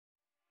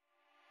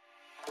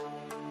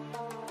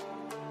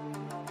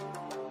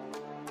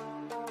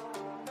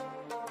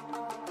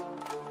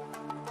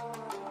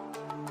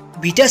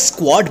Beta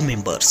Squad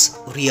members,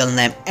 real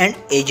name and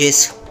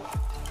ages.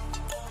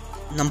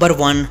 Number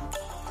 1.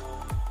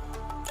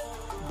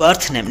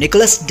 Birth name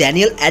Nicholas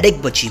Daniel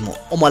Adegbojimo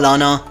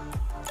Omilana,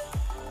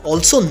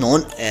 also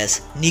known as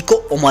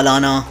Niko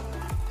Omilana.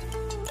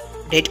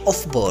 Date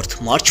of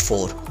birth March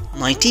 4,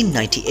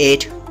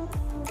 1998.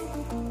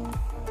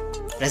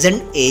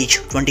 Present age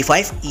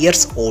 25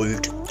 years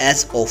old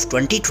as of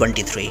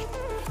 2023.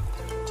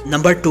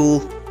 Number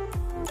 2.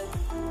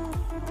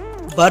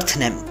 Birth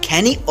name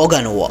Kenny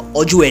Oganowa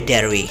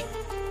Ojuederi,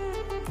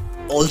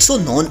 also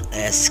known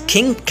as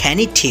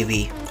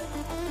KingKennyTv.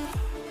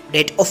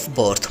 Date of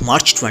birth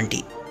March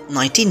 20,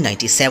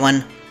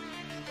 1997.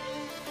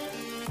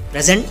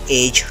 Present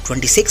age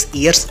 26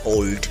 years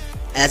old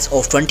as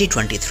of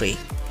 2023.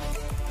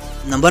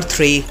 Number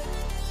 3.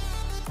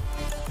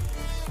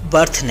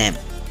 Birth name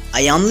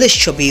Ayanle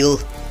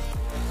Shabeel,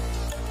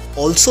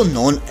 also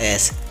known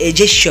as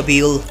AJ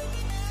Shabeel.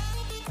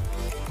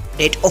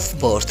 Date of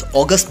birth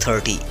August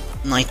 30,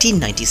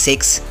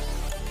 1996.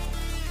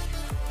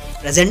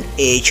 Present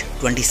age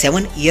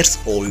 27 years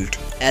old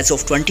as of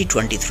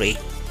 2023.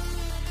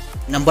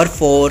 Number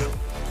 4.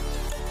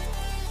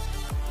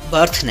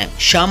 Birth name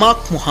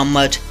Shamak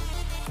Muhammad,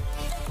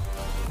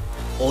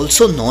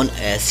 also known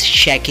as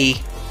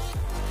Sharky.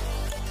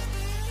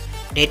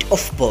 Date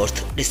of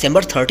birth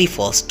December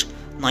 31st,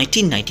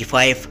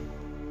 1995.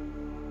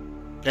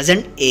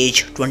 Present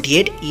age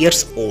 28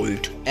 years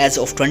old as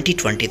of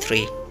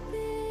 2023.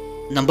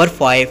 Number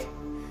 5.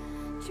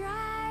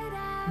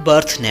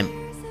 Birth name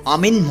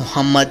Amin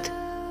Muhammad,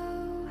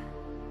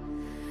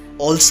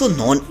 also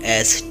known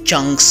as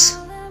Chunkz.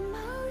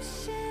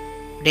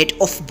 Date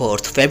of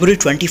birth February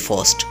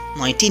 21st,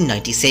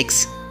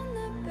 1996.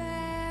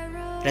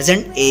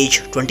 Present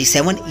age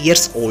 27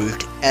 years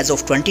old as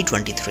of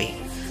 2023.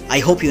 I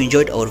hope you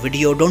enjoyed our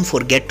video. Don't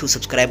forget to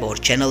subscribe our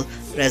channel,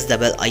 press the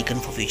bell icon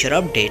for future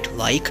update,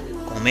 like,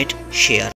 comment, share.